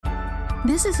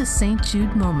This is a St.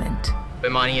 Jude moment.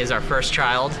 Imani is our first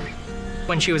child.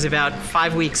 When she was about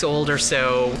 5 weeks old or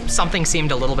so, something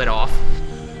seemed a little bit off.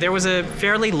 There was a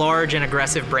fairly large and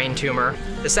aggressive brain tumor.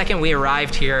 The second we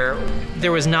arrived here,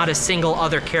 there was not a single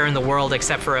other care in the world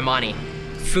except for Imani.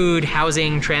 Food,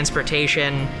 housing,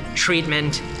 transportation,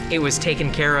 treatment, it was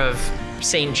taken care of.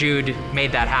 St. Jude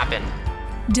made that happen.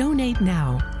 Donate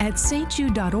now at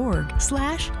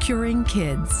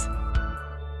stjude.org/curingkids.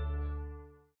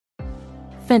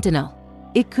 Fentanyl.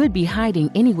 It could be hiding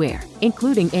anywhere,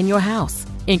 including in your house,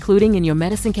 including in your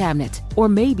medicine cabinet, or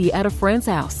maybe at a friend's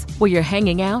house where you're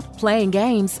hanging out, playing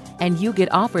games, and you get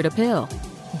offered a pill.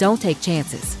 Don't take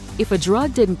chances. If a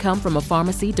drug didn't come from a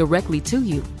pharmacy directly to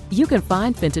you, you can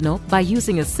find fentanyl by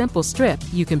using a simple strip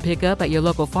you can pick up at your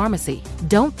local pharmacy.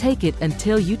 Don't take it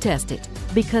until you test it,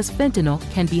 because fentanyl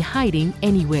can be hiding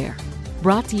anywhere.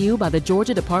 Brought to you by the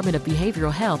Georgia Department of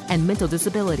Behavioral Health and Mental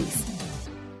Disabilities.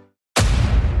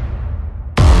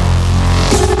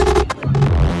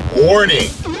 Warning!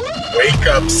 Wake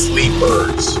up,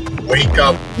 sleepers. Wake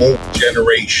up, woke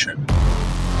generation.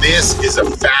 This is a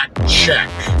fact check.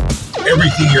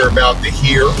 Everything you're about to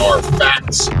hear are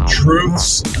facts,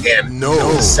 truths, and no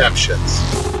deceptions.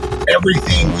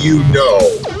 Everything you know,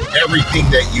 everything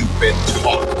that you've been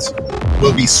taught,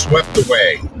 will be swept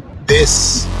away.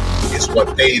 This is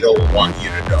what they don't want you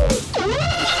to know.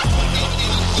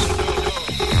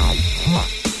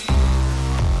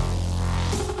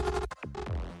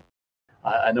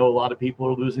 I know a lot of people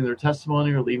are losing their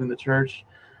testimony or leaving the church.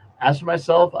 As for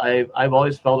myself, I've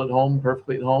always felt at home,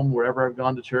 perfectly at home, wherever I've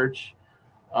gone to church.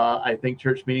 I think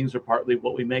church meetings are partly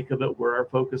what we make of it, where our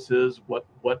focus is, what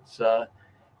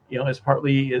is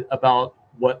partly about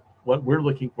what we're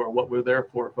looking for, what we're there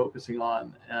for, focusing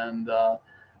on. And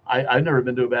I've never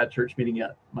been to a bad church meeting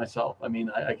yet myself. I mean,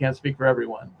 I can't speak for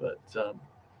everyone, but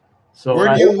so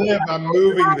where do you live? I'm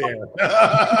moving there.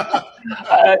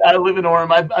 I live in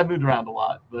Orem. I've moved around a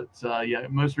lot, but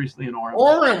most recently in Orem.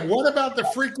 Orem, what about the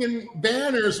freaking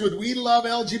banners with "We Love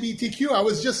LGBTQ"? I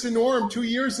was just in Orem 2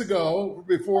 years ago.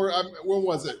 Before, when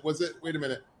was it? Wait a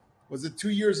minute. Was it 2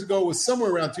 years ago? It was somewhere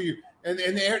around 2 years. And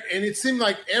it seemed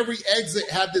like every exit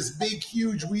had this big,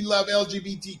 huge "We Love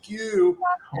LGBTQ,"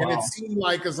 and it seemed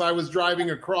like as I was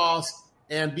driving across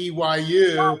and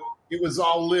BYU, it was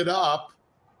all lit up.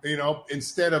 You know,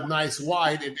 instead of nice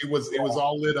white, it was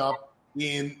all lit up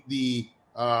in the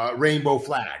rainbow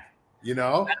flag. You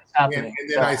know, and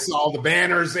then I saw the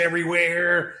banners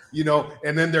everywhere. You know,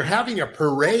 and then they're having a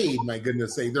parade. My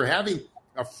goodness sake, they're having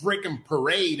a freaking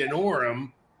parade in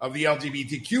Orem of the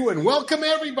LGBTQ, and welcome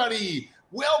everybody,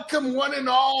 welcome one and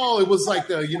all. It was like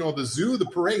the zoo, the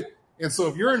parade. And so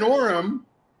if you're in Orem,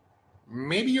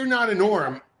 maybe you're not in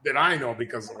Orem that I know,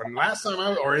 because last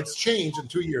time it's changed in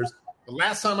 2 years. The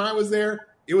last time I was there,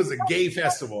 it was a gay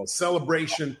festival, a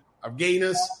celebration of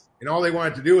gayness, and all they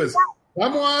wanted to do is,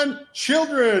 come on,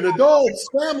 children, adults,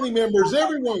 family members,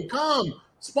 everyone, come.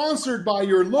 Sponsored by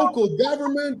your local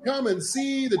government, come and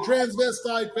see the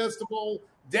Transvestite Festival,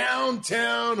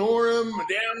 downtown Orem,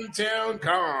 downtown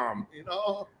come. You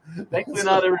know, thankfully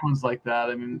not everyone's like that.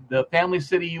 I mean, the Family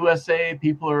City USA,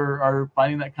 people are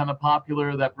finding that kind of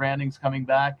popular. That branding's coming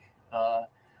back.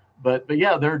 But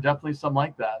yeah, there are definitely some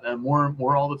like that, and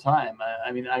more all the time.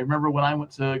 I mean, I remember when I went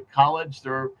to college,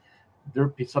 there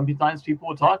sometimes people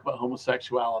would talk about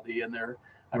homosexuality, and I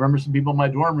remember some people in my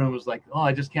dorm room was like, "Oh,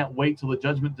 I just can't wait till the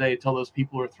judgment day till those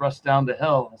people are thrust down to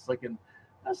hell." It's like, and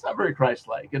that's not very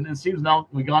Christ-like. And it seems now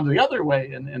we've gone the other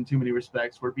way in too many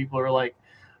respects, where people are like,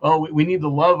 "Oh, we need to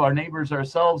love our neighbors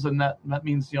ourselves," and that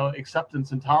means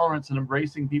acceptance and tolerance and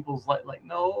embracing people's like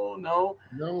no.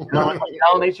 Like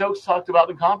Alan H. Oakes talked about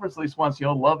in conference at least once.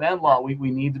 Love and law. We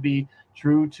need to be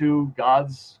true to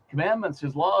God's commandments,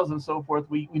 His laws, and so forth.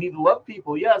 We need to love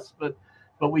people, yes, but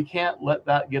we can't let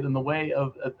that get in the way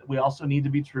of. We also need to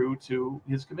be true to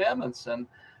His commandments, and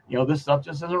this stuff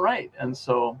just isn't right. And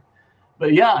so,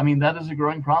 but yeah, I mean that is a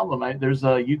growing problem. There's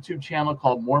a YouTube channel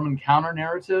called Mormon Counter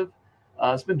Narrative.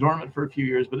 It's been dormant for a few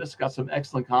years, but it's got some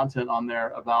excellent content on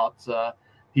there about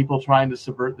people trying to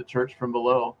subvert the church from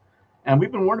below. And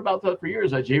we've been warned about that for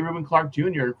years. J. Reuben Clark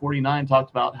Jr. in 49 talked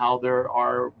about how there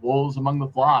are wolves among the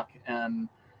flock, and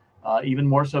even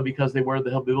more so because they wear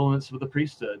the habiliments of the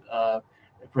priesthood.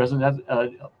 President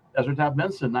Ezra Taft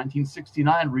Benson in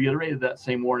 1969 reiterated that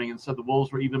same warning and said the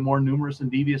wolves were even more numerous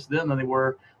and devious then than they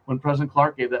were when President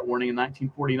Clark gave that warning in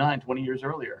 1949, 20 years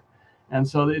earlier. And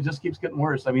so it just keeps getting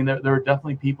worse. I mean, there are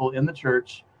definitely people in the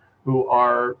church who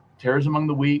are tares among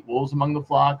the wheat, wolves among the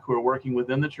flock, who are working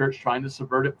within the church, trying to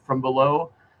subvert it from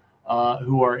below,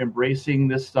 who are embracing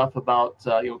this stuff about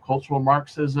cultural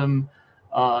Marxism,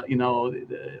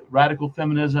 radical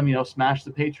feminism, smash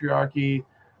the patriarchy,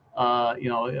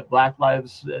 Black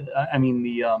Lives,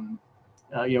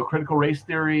 critical race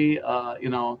theory,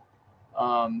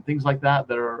 things like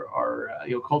that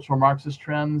are cultural Marxist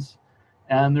trends,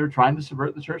 and they're trying to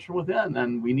subvert the church from within,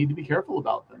 and we need to be careful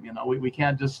about them. We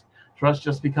can't just trust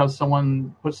just because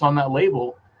someone puts on that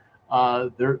label.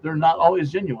 They're not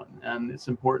always genuine, and it's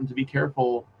important to be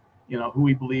careful, who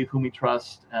we believe, whom we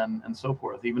trust, and so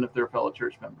forth, even if they're fellow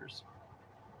church members.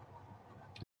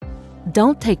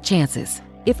 Don't take chances.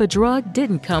 If a drug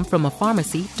didn't come from a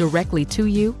pharmacy directly to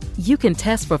you, you can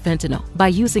test for fentanyl by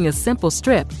using a simple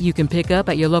strip you can pick up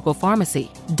at your local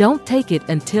pharmacy. Don't take it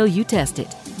until you test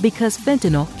it, because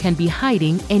fentanyl can be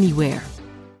hiding anywhere.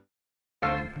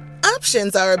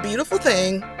 Options are a beautiful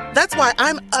thing. That's why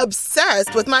I'm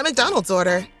obsessed with my McDonald's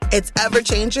order. It's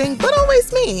ever-changing, but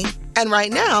always me. And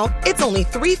right now, it's only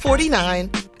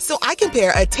 $3.49. So I can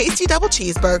pair a tasty double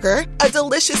cheeseburger, a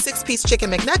delicious 6-piece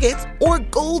chicken McNuggets, or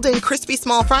golden crispy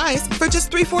small fries for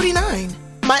just $3.49.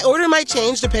 My order might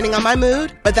change depending on my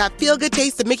mood, but that feel-good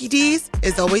taste of Mickey D's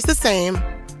is always the same.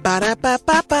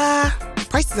 Ba-da-ba-ba-ba.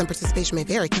 Prices and participation may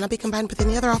vary. Cannot be combined with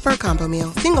any other offer or combo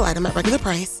meal. Single item at regular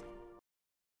price.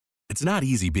 It's not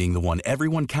easy being the one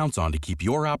everyone counts on to keep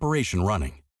your operation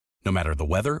running, no matter the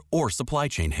weather or supply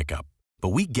chain hiccup. But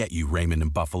we get you, Raymond in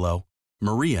Buffalo,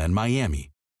 Maria in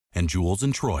Miami, and Jules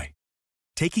in Troy,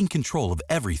 taking control of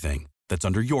everything that's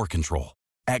under your control.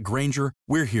 At Grainger,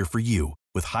 we're here for you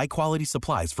with high-quality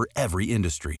supplies for every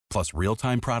industry, plus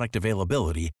real-time product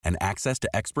availability and access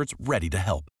to experts ready to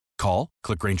help. Call,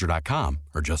 click Grainger.com,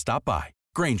 or just stop by.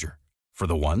 Grainger, for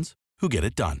the ones who get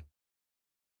it done.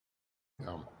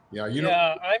 I'm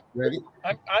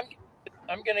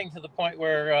getting to the point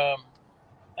where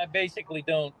I basically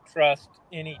don't trust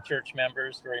any church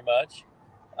members very much.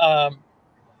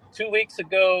 2 weeks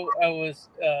ago, I was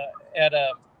at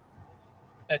a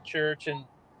church, and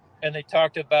they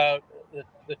talked about the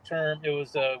term. It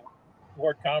was a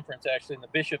ward conference, actually, and the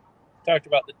bishop talked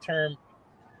about the term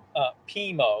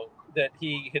PIMO that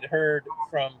he had heard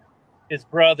from his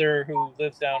brother who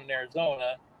lives down in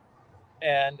Arizona.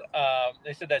 And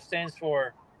they said that stands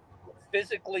for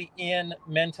physically in,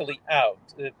 mentally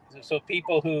out. So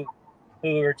people who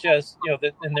are just,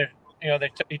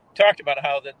 he talked about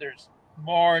how that there's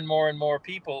more and more and more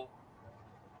people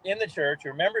in the church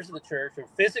or members of the church who are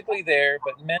physically there,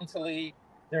 but mentally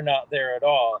they're not there at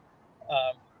all.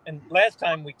 And last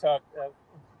time we talked,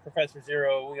 Professor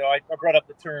Zero, I brought up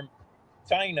the term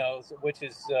Chinos, which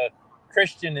is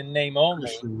Christian in name only.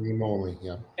 Christian name only,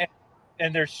 yeah.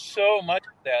 And there's so much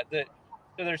of that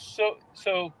so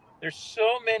there's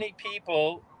so many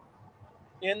people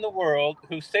in the world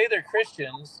who say they're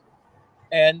Christians,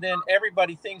 and then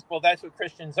everybody thinks, well, that's what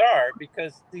Christians are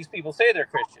because these people say they're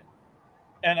Christian.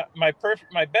 And my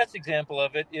best example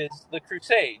of it is the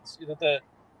Crusades. The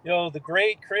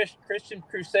great Christian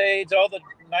Crusades, all the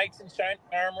knights in shining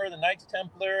armor, the Knights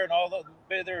Templar, and all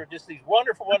they're just these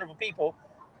wonderful, wonderful people.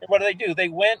 And what do? They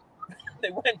went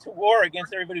to war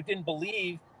against everybody who didn't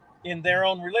believe in their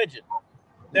own religion.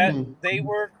 That they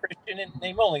were Christian in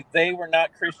name only. They were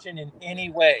not Christian in any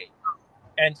way.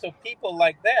 And so people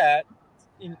like that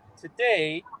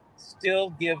today still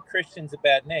give Christians a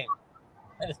bad name.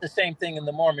 And it's the same thing in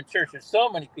the Mormon church. There's so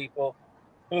many people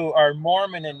who are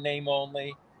Mormon in name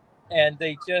only, and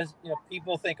they just,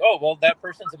 people think, oh, well, that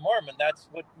person's a Mormon. That's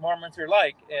what Mormons are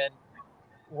like. And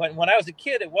when I was a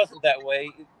kid, it wasn't that way.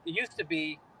 It used to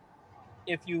be,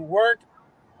 if you weren't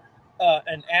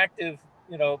an active,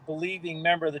 believing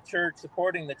member of the church,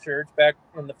 supporting the church back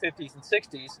in the 50s and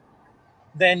 60s,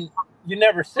 then you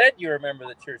never said you were a member of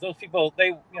the church. Those people,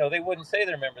 they wouldn't say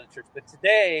they're a member of the church. But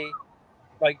today,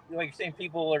 like you're saying,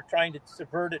 people are trying to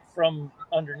subvert it from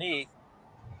underneath.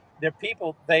 They're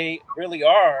people, they really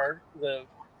are the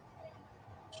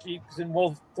sheep's and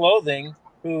wolf clothing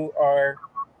who are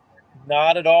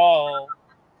not at all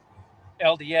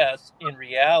LDS in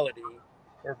reality,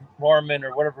 or Mormon,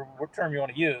 or whatever term you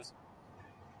want to use.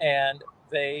 And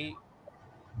they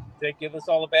give us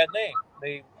all a bad name.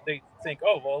 They think,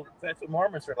 oh, well, that's what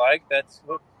Mormons are like. That's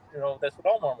what all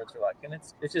Mormons are like. And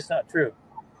it's just not true.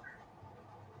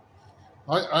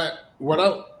 I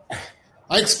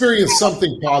experienced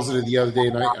something positive the other day,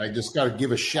 and I just got to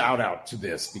give a shout out to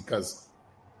this because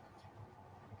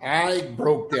I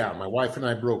broke down. My wife and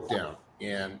I broke down,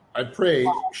 and I prayed.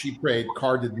 She prayed.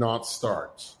 Car did not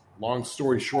start. Long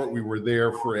story short, we were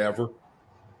there forever,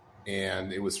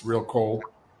 and it was real cold.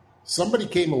 Somebody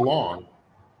came along,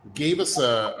 gave us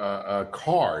a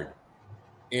card,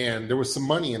 and there was some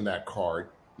money in that card.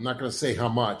 I'm not going to say how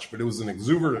much, but it was an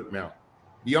exuberant amount.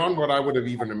 beyond what I would have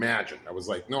even imagined. I was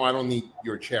like, no, I don't need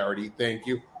your charity. Thank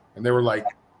you. And they were like,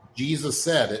 Jesus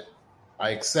said it.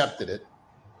 I accepted it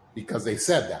because they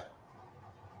said that.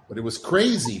 But it was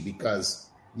crazy because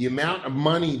the amount of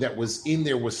money that was in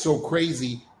there was so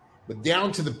crazy. But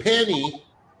down to the penny,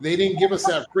 they didn't give us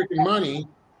that freaking money.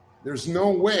 There's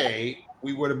no way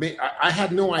we would have been. I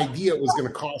had no idea it was going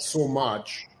to cost so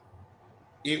much.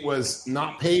 It was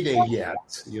not payday yet.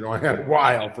 I had a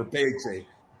while for payday.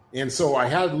 And so I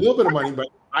had a little bit of money, but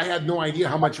I had no idea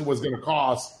how much it was going to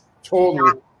cost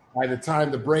total by the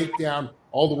time the breakdown,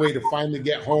 all the way to finally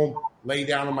get home, lay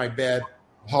down on my bed.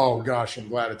 Oh, gosh, I'm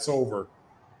glad it's over.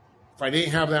 If I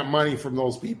didn't have that money from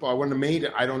those people, I wouldn't have made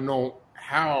it. I don't know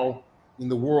how in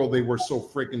the world they were so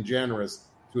freaking generous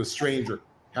to a stranger.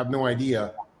 Have no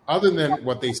idea. Other than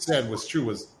what they said was true,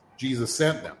 was Jesus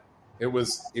sent them. It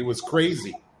was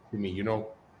crazy to me,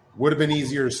 Would have been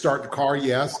easier to start the car,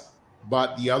 yes.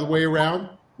 But the other way around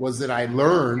was that I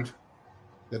learned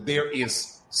that there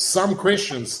is some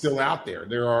Christians still out there.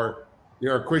 There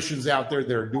are Christians out there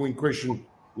that are doing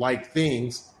Christian-like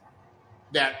things.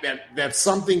 That's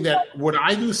something that, would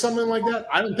I do something like that?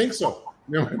 I don't think so.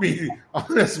 To be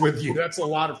honest with you, that's a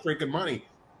lot of freaking money.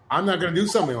 I'm not going to do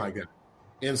something like that.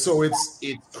 And so it's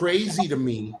crazy to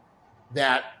me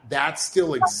that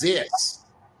still exists,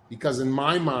 because in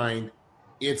my mind,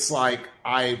 it's like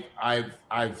I've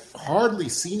hardly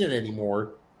seen it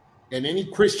anymore. And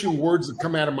any Christian words that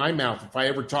come out of my mouth, if I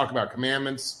ever talk about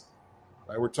commandments,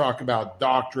 if I ever talk about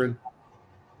doctrine,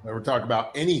 if I ever talk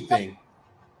about anything,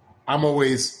 I'm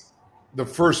always the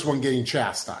first one getting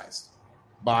chastised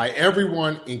by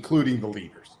everyone, including the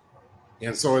leaders.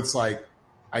 And so it's like,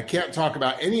 I can't talk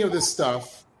about any of this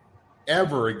stuff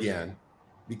ever again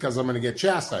because I'm going to get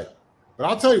chastised. But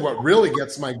I'll tell you what really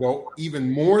gets my goat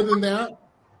even more than that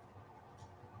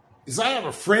is I have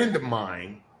a friend of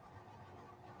mine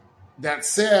that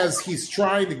says he's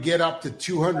trying to get up to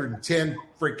 210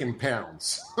 freaking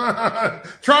pounds.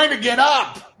 Trying to get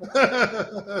up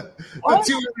to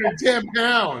 210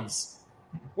 pounds.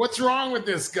 What's wrong with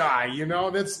this guy?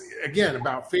 That's, again,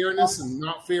 about fairness and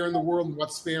not fair in the world, and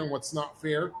what's fair and what's not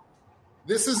fair.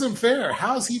 This isn't fair.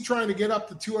 How's he trying to get up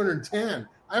to 210?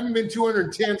 I haven't been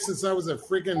 210 since I was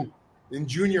in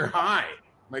junior high.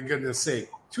 My goodness sake.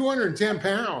 210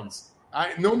 pounds.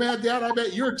 Nomad Dad, I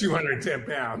bet you're 210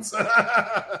 pounds.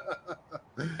 But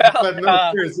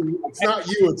no, seriously, it's not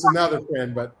you, it's another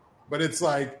friend. But it's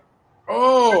like,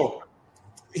 oh,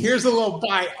 here's a little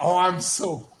bite. Oh, I'm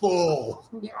so full.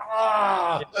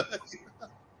 Ah.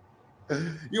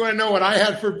 You want to know what I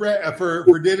had for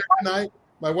dinner tonight?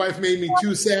 My wife made me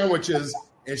 2 sandwiches,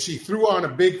 and she threw on a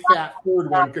big fat third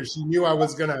one because she knew I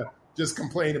was going to just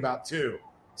complain about 2.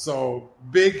 So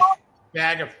big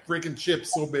bag of freaking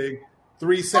chips, so big,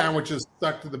 3 sandwiches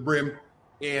stuck to the brim.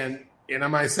 And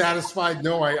am I satisfied?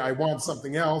 No, I want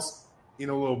something else in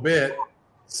a little bit,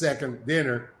 second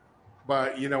dinner.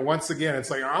 But, once again, it's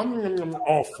like, I'm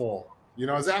all full.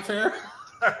 Is that fair?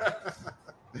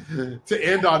 To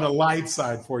end on the light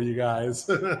side for you guys.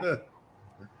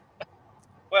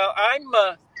 Well, I'm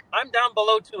down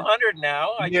below 200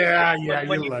 now. You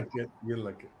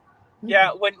look it.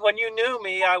 Yeah, when you knew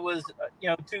me, I was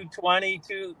 220,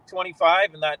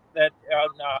 225, and that out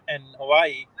in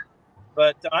Hawaii.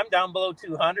 But I'm down below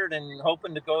 200 and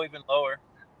hoping to go even lower.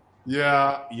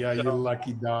 Yeah, so, you're a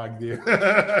lucky dog, dude.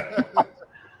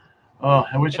 Oh,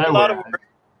 I wish I were.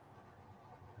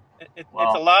 It's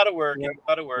a lot of work. It's a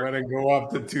lot of work. I'm going to go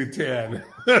up to 210.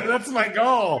 That's my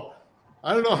goal.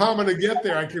 I don't know how I'm going to get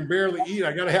there. I can barely eat.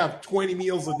 I got to have 20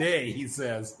 meals a day, he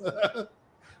says.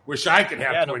 Wish I could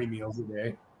have 20 meals a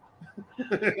day.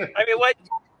 I mean,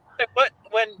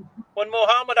 when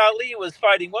Muhammad Ali was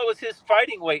fighting, what was his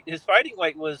fighting weight? His fighting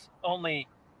weight was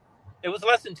it was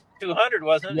less than 200,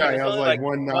 wasn't it? Yeah, it was like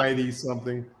 190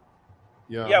 something.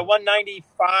 Yeah,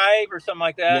 195 or something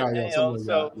like that. Yeah, something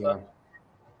like that.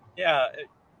 Yeah.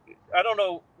 I don't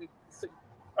know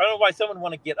why someone would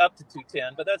want to get up to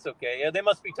 210, but that's okay. Yeah, they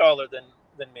must be taller than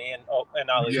me and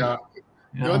Ali. Yeah.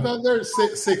 No, they're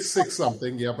 6'6"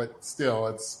 something. Yeah, but still,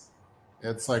 it's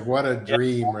like, what a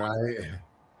dream, right?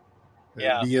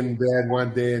 Yeah. Be in bed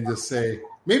one day and just say,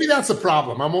 maybe that's a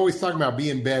problem. I'm always talking about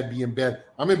be in bed.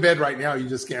 I'm in bed right now. You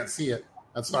just can't see it.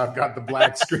 That's why I've got the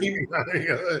black screen.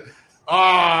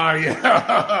 Oh,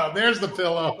 yeah. There's the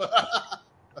pillow.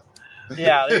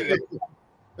 Yeah, there you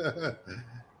go.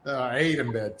 I ate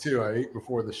in bed, too. I ate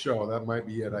before the show. That might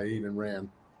be it. I ate and ran.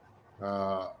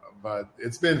 But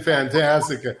it's been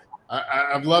fantastic.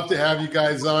 I'd love to have you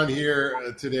guys on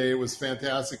here today. It was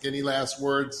fantastic. Any last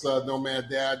words, Nomad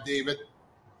Dad, David?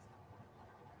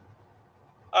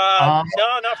 No,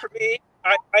 not for me.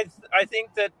 I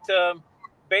think that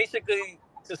basically,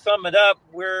 to sum it up,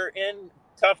 we're in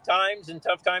tough times, and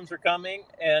tough times are coming,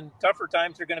 and tougher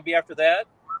times are going to be after that.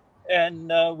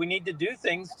 And we need to do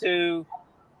things to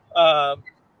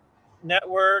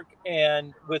network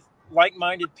and with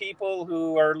like-minded people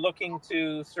who are looking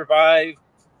to survive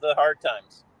the hard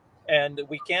times. And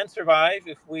we can survive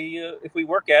if we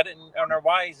work at it and are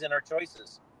wise in our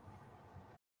choices.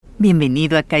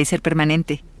 Bienvenido a Kaiser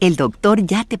Permanente. El doctor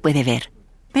ya te puede ver.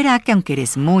 Verá que aunque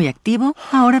eres muy activo,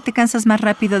 ahora te cansas más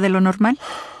rápido de lo normal.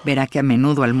 Verá que a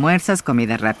menudo almuerzas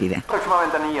comida rápida. Próxima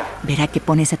ventanilla. Verá que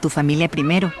pones a tu familia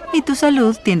primero y tu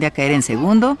salud tiende a caer en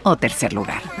segundo o tercer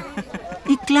lugar.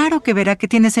 Y claro que verá que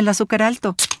tienes el azúcar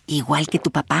alto, igual que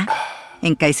tu papá.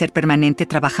 En Kaiser Permanente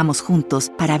trabajamos juntos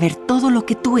para ver todo lo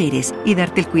que tú eres y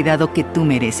darte el cuidado que tú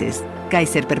mereces.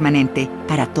 Kaiser Permanente,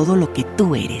 para todo lo que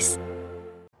tú eres.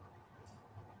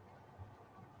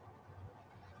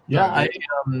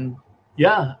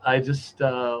 Yeah, I just,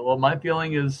 well, my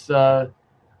feeling is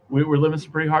we're living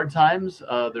some pretty hard times.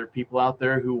 There are people out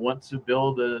there who want to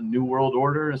build a new world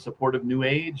order, a supportive new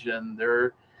age, and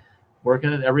they're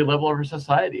working at every level of our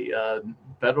society,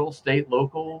 federal, state,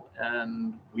 local,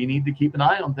 and we need to keep an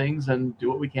eye on things and do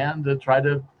what we can to try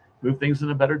to move things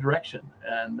in a better direction.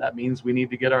 And that means we need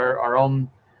to get our own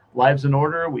lives in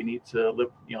order. We need to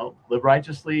live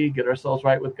righteously, get ourselves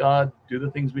right with God, do the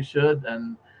things we should,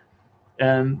 and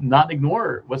not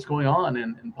ignore what's going on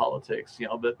in politics,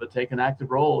 but take an active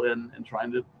role in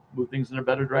trying to move things in a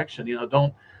better direction.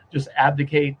 Don't just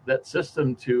abdicate that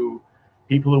system to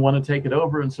people who want to take it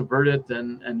over and subvert it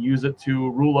and use it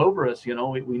to rule over us. We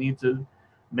need to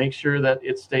make sure that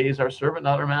it stays our servant,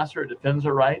 not our master. It defends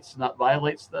our rights, not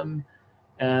violates them.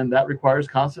 And that requires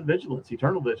constant vigilance,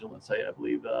 eternal vigilance, I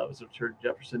believe was a term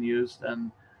Jefferson used,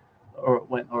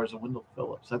 or is it Wendell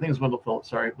Phillips? I think it's Wendell Phillips.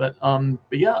 Sorry, but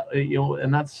yeah,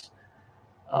 and that's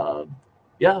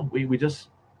we just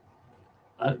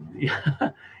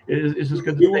it's just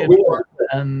good to stay informed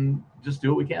and just do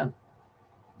what we can.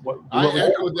 I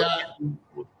echo that.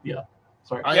 Yeah,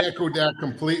 sorry. I echo that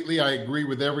completely. I agree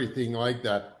with everything like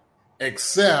that,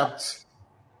 except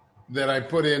that I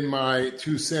put in my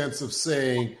 2 cents of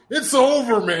saying it's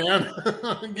over, man.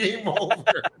 Game over.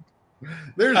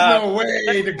 There's no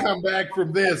way to come back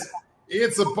from this.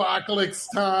 It's apocalypse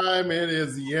time. It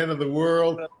is the end of the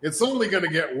world. It's only going to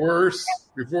get worse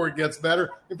before it gets better.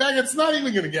 In fact, it's not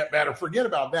even going to get better. Forget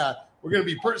about that. We're going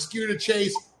to be persecuted,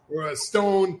 chased, or a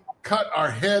stone cut our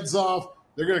heads off.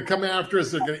 They're going to come after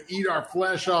us. They're going to eat our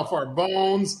flesh off our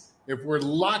bones if we're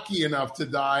lucky enough to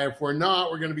die. If we're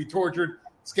not, we're going to be tortured,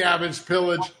 scavenged,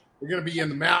 pillaged. We're going to be in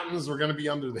the mountains. We're going to be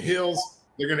under the hills.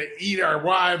 They're going to eat our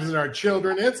wives and our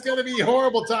children. It's going to be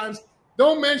horrible times.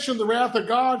 Don't mention the wrath of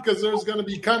God, because there's going to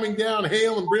be coming down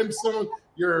hail and brimstone.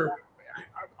 Your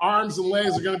arms and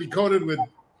legs are going to be coated with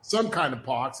some kind of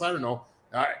pox. I don't know.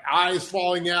 Eyes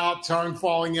falling out, tongue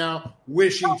falling out,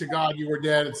 wishing to God you were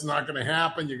dead. It's not going to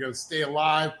happen. You're going to stay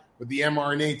alive with the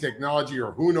mRNA technology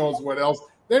or who knows what else.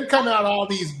 Then come out all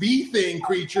these bee-thing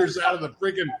creatures out of the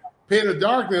freaking pit of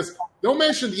darkness. Don't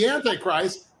mention the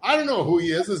Antichrist. I don't know who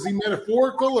he is. Is he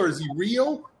metaphorical or is he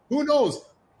real? Who knows?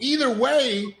 Either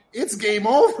way, it's game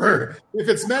over. If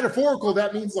it's metaphorical,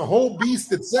 that means the whole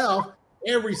beast itself,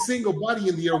 every single buddy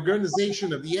in the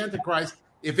organization of the Antichrist.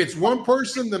 If it's one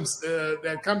person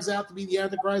that comes out to be the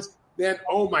Antichrist, then,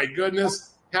 oh my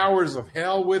goodness, powers of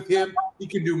hell with him. He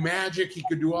can do magic. He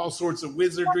can do all sorts of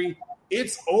wizardry.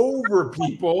 It's over,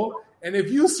 people. And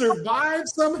if you survive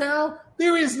somehow,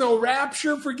 there is no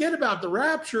rapture. Forget about the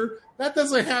rapture. That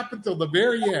doesn't happen till the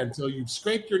very end, till you've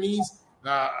scraped your knees,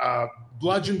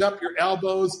 bludgeoned up your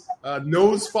elbows,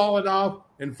 nose fallen off.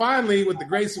 And finally, with the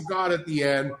grace of God at the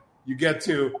end, you get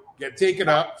to get taken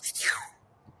up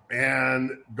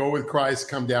and go with Christ,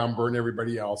 come down, burn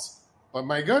everybody else. But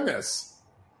my goodness,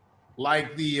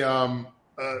 like the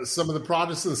some of the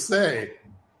Protestants say,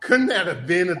 couldn't that have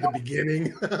been at the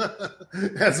beginning?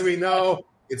 As we know,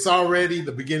 it's already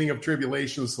the beginning of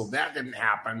tribulation, so that didn't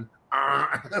happen.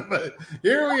 But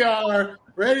here we are,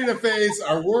 ready to face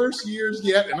our worst years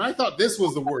yet. And I thought this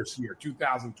was the worst year,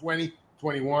 2020,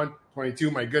 21,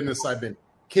 22. My goodness, I've been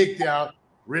kicked out,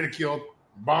 ridiculed,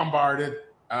 bombarded,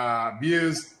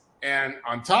 abused. And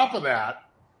on top of that,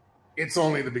 it's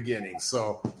only the beginning.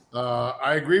 So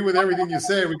I agree with everything you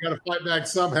say. We got to fight back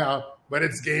somehow, but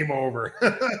it's game over.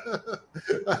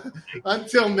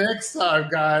 Until next time,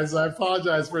 guys, I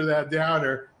apologize for that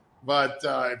downer. But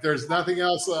if there's nothing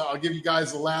else, I'll give you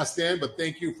guys the last stand. But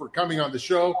thank you for coming on the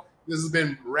show. This has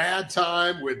been Rad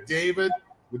Time with David,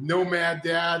 with Nomad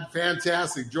Dad.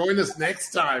 Fantastic. Join us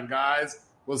next time, guys.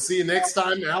 We'll We'll see you next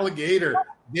time, Alligator.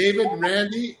 David,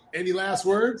 Randy, any last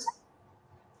words?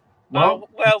 Well,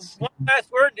 one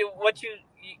last word. What you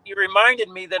reminded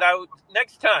me that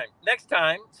next time.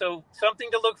 So something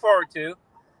to look forward to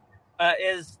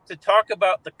is to talk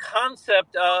about the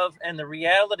concept of and the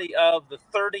reality of the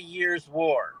 30 Years'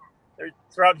 War.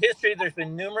 Throughout history, there's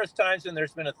been numerous times when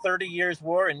there's been a 30 Years'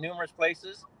 War in numerous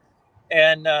places,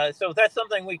 and so that's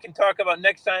something we can talk about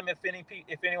next time if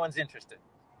anyone's interested.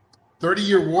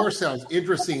 30-year war sounds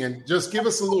interesting, and just give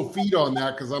us a little feed on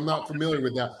that because I'm not familiar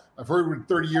with that. I've heard with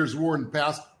 30 years war in the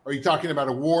past. Are you talking about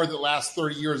a war that lasts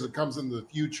 30 years that comes into the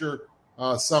future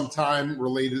sometime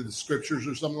related to the scriptures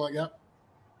or something like that?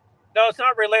 No, it's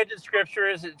not related to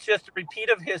scriptures. It's just a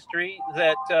repeat of history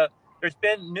that there's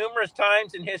been numerous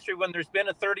times in history when there's been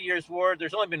a 30 years war.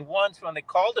 There's only been once when they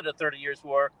called it a 30 years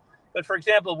war. But for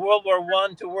example,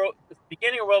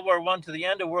 beginning of World War I to the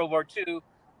end of World War II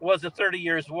was a 30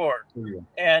 years war.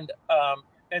 And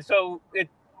so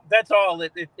that's all.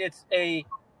 It's a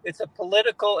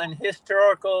political and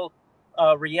historical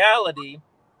reality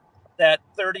that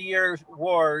 30 years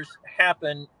wars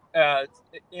happen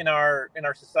in our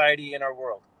society, in our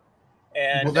world.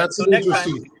 And well, that's so an next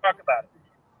interesting. time we can talk about it.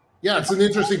 Yeah, it's an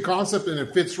interesting concept, and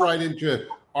it fits right into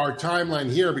our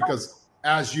timeline here because,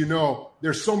 as you know,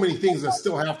 there's so many things that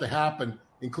still have to happen,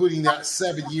 including that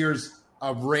 7 years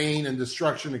of rain and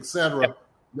destruction, etc.,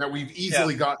 that we've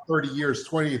easily got 30 years,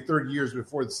 20 or 30 years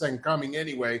before the second coming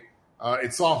anyway.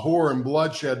 It's all horror and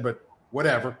bloodshed, but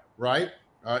whatever, right?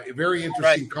 A very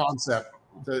interesting concept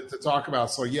to talk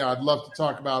about. So, yeah, I'd love to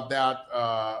talk about that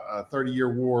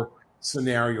 30-year war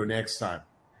scenario next time.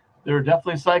 There are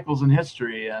definitely cycles in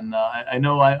history, and I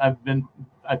know I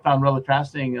found really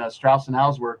fascinating Strauss and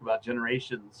Howe's work about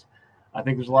generations. I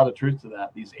think there's a lot of truth to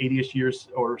that. These 80-ish years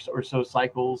or so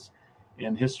cycles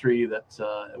in history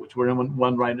which we're in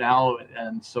one right now,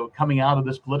 and so coming out of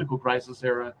this political crisis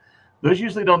era, those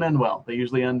usually don't end well. They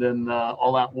usually end in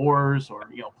all-out wars or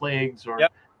plagues or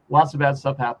lots of bad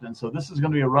stuff happening. So this is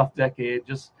going to be a rough decade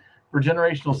just for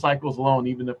generational cycles alone,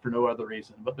 even if for no other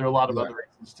reason. But there are a lot of other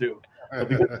reasons too. But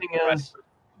the good thing is,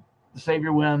 the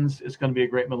Savior wins. It's going to be a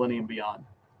great millennium beyond.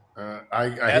 I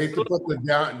hate to put the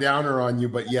downer on you,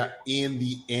 but yeah, in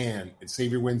the end,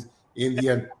 Savior wins in the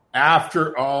end.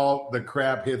 After all the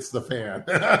crap hits the fan.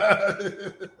 You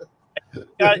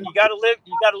got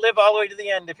to live all the way to the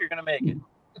end if you're going to make it.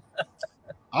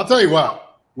 I'll tell you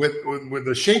what, with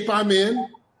the shape I'm in,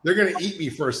 they're going to eat me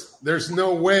first. There's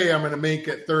no way I'm going to make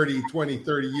it 30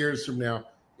 years from now.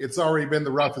 It's already been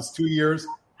the roughest 2 years.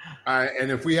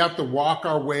 And if we have to walk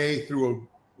our way through a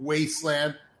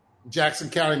wasteland, Jackson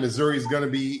County, Missouri is going to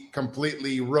be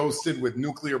completely roasted with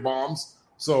nuclear bombs.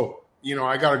 So,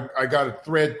 I got to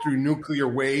thread through nuclear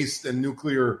waste and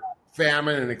nuclear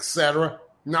famine and et cetera.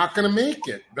 Not going to make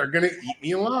it. They're going to eat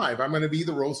me alive. I'm going to be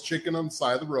the roast chicken on the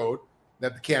side of the road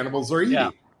that the cannibals are eating. Yeah.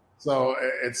 So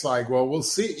it's like, well, we'll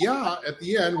see. Yeah, at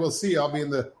the end, we'll see. I'll be in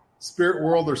the spirit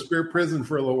world or spirit prison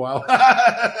for a little while.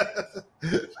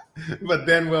 But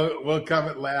then we'll come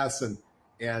at last and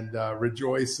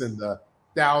rejoice in the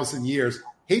 1,000 years.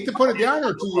 Hate to put a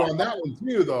downer to you on that one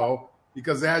too, though,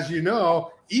 because as you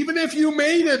know, even if you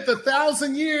made it the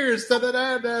 1,000 years,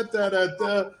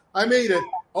 I made it.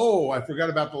 Oh, I forgot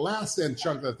about the last end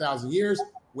chunk of the 1,000 years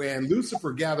when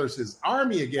Lucifer gathers his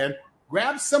army again,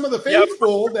 grabs some of the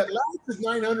faithful that lasted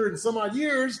 900 and some odd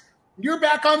years. You're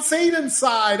back on Satan's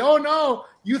side. Oh no,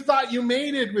 you thought you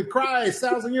made it with Christ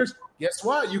 1,000 years. Guess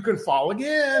what? You can fall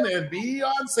again and be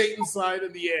on Satan's side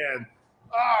in the end.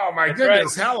 Oh my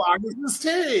goodness, how long does this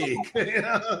take? But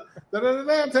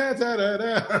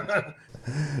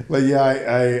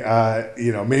yeah, I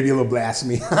maybe a little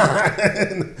blasphemy.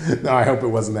 No, I hope it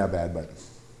wasn't that bad,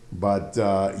 but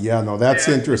that's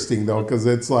interesting though, because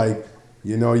it's like,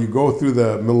 you go through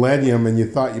the millennium and you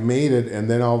thought you made it, and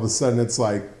then all of a sudden it's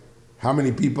like, how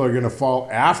many people are going to fall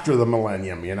after the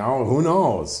millennium? Who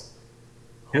knows?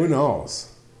 Who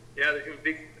knows? Yeah, there's a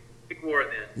big war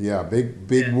then. Yeah,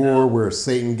 big war where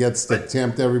Satan gets to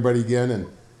tempt everybody again, and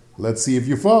let's see if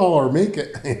you fall or make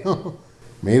it.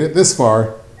 Made it this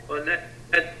far. Well, and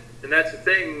that's the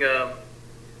thing.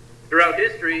 Throughout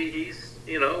history, he's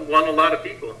won a lot of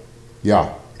people.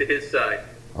 Yeah. To his side.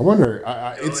 I wonder.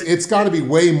 It's got to be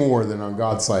way more than on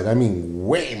God's side. I mean,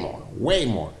 way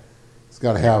more. It's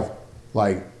got to have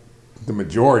like the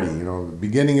majority.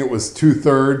 Beginning it was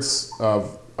 2/3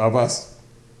 of us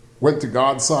went to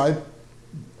God's side.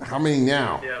 How many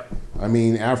now? Yeah. I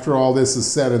mean, after all this is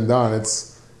said and done,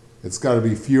 it's got to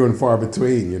be few and far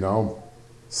between.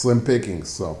 Slim pickings.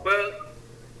 So. Well,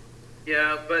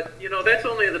 yeah, but that's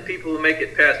only the people who make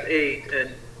it past 8. And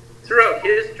throughout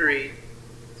history,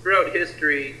 throughout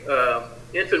history,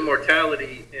 infant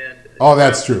mortality and Oh,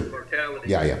 that's true. Mortality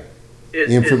Yeah. is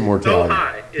mortality. so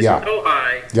high. It's Yeah. so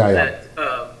high Yeah.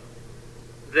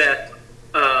 that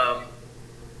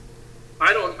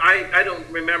I don't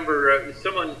remember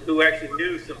someone who actually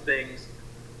knew some things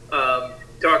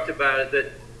talked about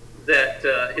it that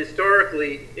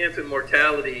historically infant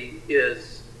mortality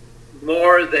is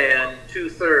more than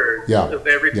 2/3 of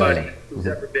everybody who's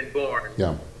ever been born.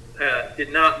 Yeah.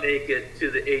 Did not make it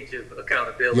to the age of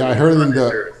accountability. Yeah, I heard on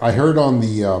this earth. I heard on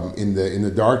the in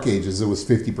the Dark Ages it was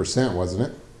 50%, wasn't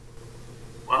it?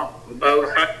 Wow. Oh,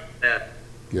 that.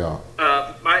 Yeah.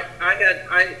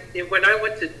 When I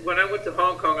went to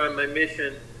Hong Kong on my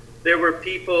mission, there were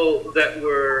people that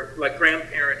were like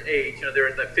grandparent age. You know, they were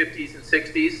in the 50s and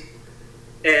 60s,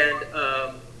 and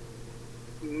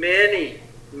many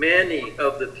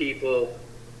of the people,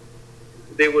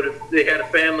 they had a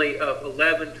family of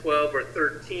 11, 12, or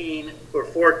 13 or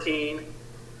 14,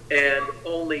 and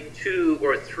only 2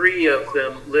 or 3 of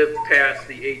them lived past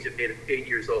the age of 8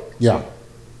 years old. Yeah.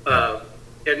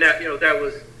 And that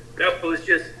was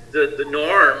just the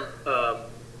norm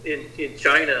in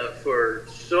China for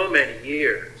so many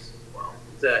years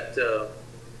that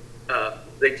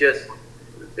they just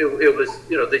it was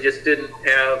they just didn't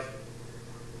have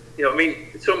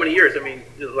so many years,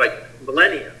 like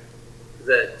millennia,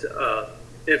 that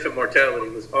infant mortality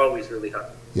was always really high.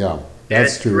 Yeah,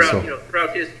 that's and true.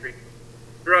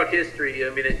 Throughout history,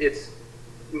 it's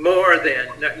more than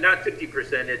not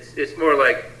 50%. It's more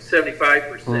like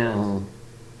 75%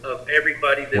 of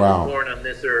everybody that was born on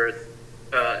this earth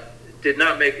did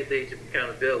not make it to the age of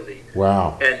accountability.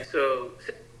 Wow. And so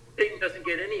Satan doesn't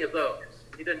get any of those.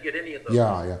 He doesn't get any of those.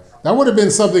 Yeah. That would have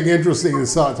been something interesting to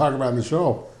talk about in the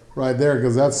show right there,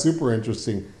 because that's super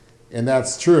interesting, and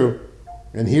that's true.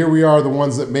 And here we are, the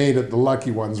ones that made it, the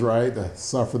lucky ones, right? To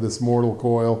suffer this mortal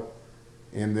coil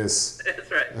in this.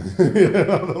 That's right.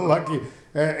 The lucky,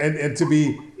 and to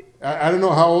be. I don't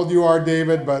know how old you are,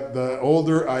 David, but the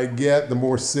older I get, the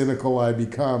more cynical I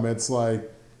become. It's like,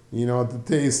 the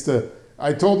taste.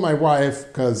 I told my wife,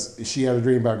 because she had a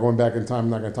dream about going back in time. I'm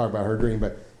not going to talk about her dream,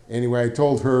 but anyway, I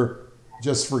told her,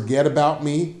 just forget about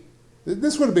me.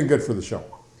 This would have been good for the show.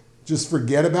 Just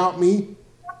forget about me.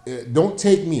 Don't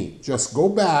take me. Just go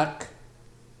back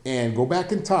in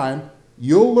time.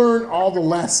 You'll learn all the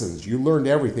lessons. You learned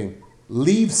everything.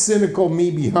 Leave cynical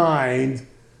me behind.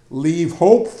 Leave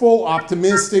hopeful,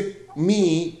 optimistic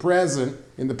me present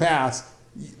in the past.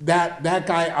 That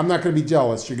guy, I'm not going to be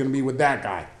jealous. You're going to be with that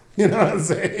guy. You know what I'm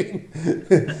saying?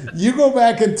 You go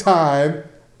back in time.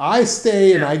 I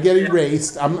stay and I get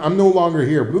erased. I'm no longer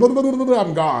here.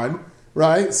 I'm gone.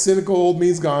 Right? Cynical old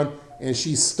me's gone. And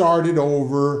she started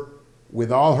over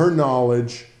with all her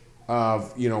knowledge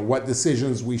of, what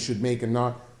decisions we should make and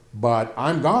not. But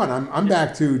I'm gone. I'm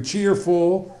back to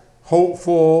cheerful,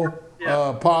 hopeful,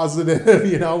 positive,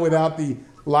 without the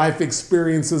life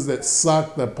experiences that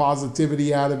suck the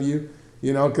positivity out of you,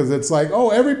 because it's like, oh,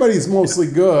 everybody's mostly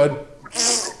good.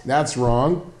 That's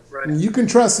wrong. Right. You can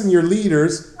trust in your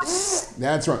leaders.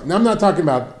 That's wrong. Now, I'm not talking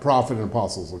about prophet and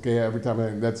apostles, okay? Every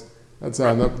time that's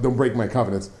don't break my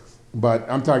covenants. But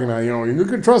I'm talking about, you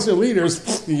can trust your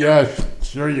leaders. Yeah,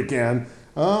 sure you can.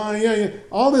 Yeah.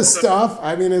 All this stuff.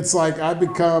 It's like I've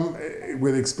become,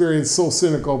 with experience, so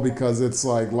cynical because it's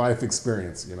like life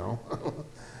experience,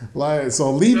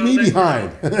 So leave me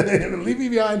behind. Leave me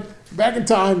behind. Back in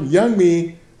time, young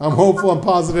me. I'm hopeful, I'm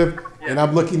positive, and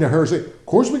I'm looking at her and say, of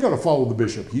course we got to follow the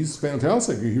bishop. He's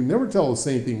fantastic. You never tell us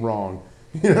anything wrong.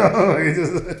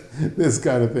 This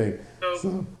kind of thing.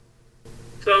 So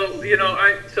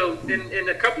in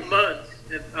a couple months,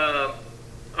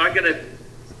 I'm going to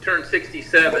turn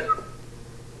 67,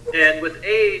 and with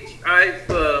age, I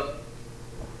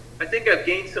think I've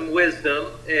gained some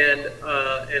wisdom, and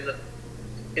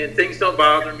things don't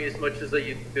bother me as much as they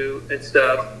used to and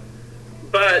stuff.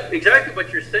 But exactly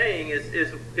what you're saying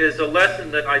is a lesson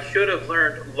that I should have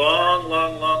learned long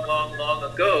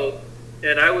ago,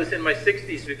 and I was in my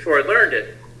 60s before I learned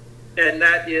it, and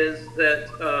that is that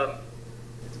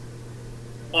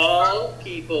all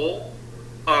people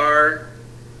are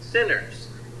sinners.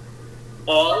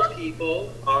 All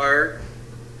people are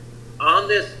on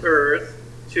this earth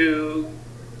to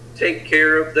take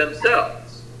care of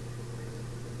themselves,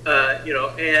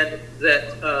 and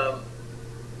that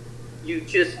you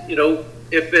just,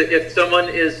 if someone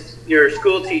is your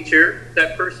school teacher,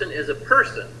 that person is a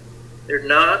person. They're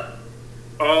not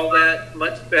all that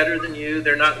much better than you.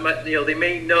 They're not much, they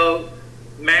may know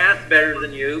math better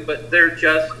than you, but they're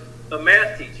just a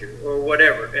math teacher or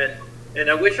whatever. And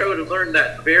I wish I would have learned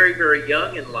that very, very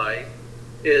young in life,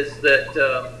 is that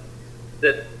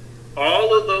that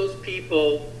all of those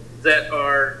people that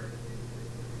are,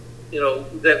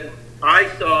 that I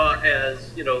saw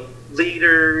as,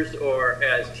 leaders or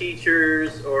as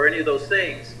teachers or any of those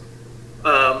things,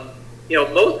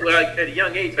 most, at a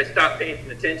young age, I stopped paying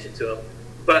attention to them.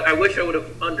 But I wish I would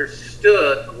have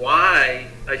understood why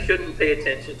I shouldn't pay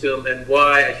attention to them and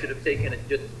why I should have taken it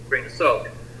just a grain of salt.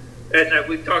 And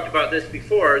we've talked about this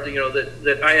before,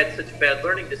 that I had such a bad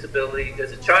learning disability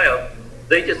as a child.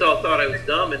 They just all thought I was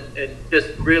dumb and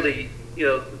just really,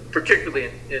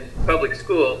 particularly in public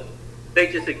school,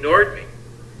 they just ignored me,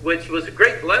 which was a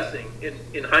great blessing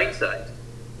in hindsight.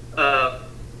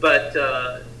 But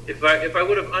if I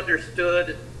would have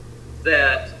understood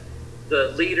that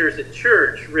the leaders at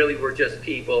church really were just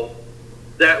people,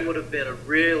 that would have been a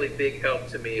really big help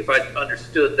to me. If I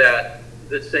understood that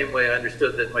the same way I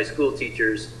understood that my school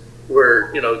teachers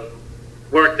were,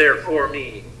 weren't there for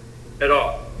me at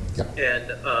all. Yeah.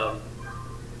 And,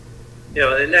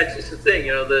 and that's just the thing,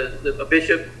 a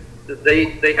bishop,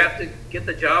 they have to get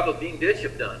the job of being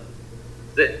bishop done.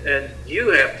 And you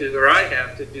have to, or I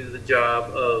have to do the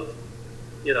job of,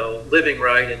 living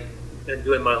right and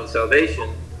doing my own salvation.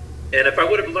 And if I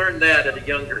would have learned that at a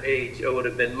younger age, I would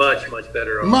have been much, much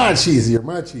better off. Much easier.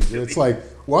 It's like,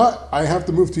 what? I have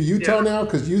to move to Utah now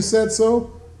because you said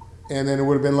so? And then it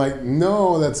would have been like,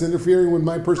 no, that's interfering with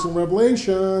my personal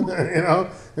revelation,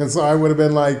 And so I would have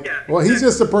been like, well, he's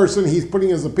just a person. He's putting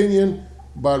his opinion,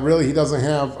 but really he doesn't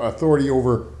have authority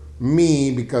over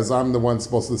me because I'm the one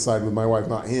supposed to decide with my wife,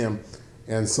 not him.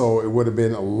 And so it would have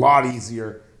been a lot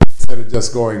easier instead of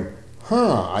just going,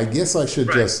 I guess I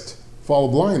should just follow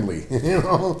blindly,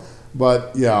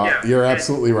 But you're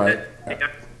absolutely right.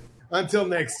 Until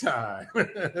next time.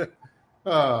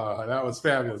 Oh, that was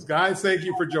fabulous. Guys, thank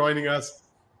you for joining us.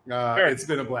 Sure. It's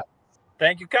been a blast.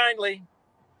 Thank you kindly.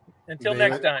 Until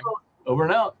next time. Over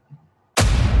and out.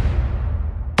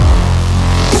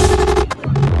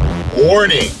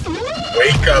 Warning.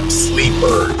 Wake up,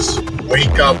 sleepers.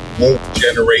 Wake up, woke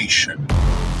generation.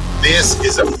 This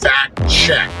is a fact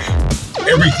check.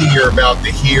 Everything you're about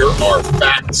to hear are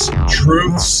facts,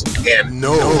 truths, and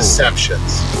no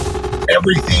deceptions.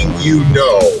 Everything you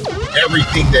know,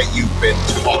 everything that you've been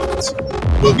taught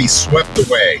will be swept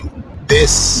away.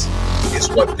 This is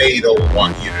what they don't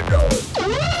want you to know.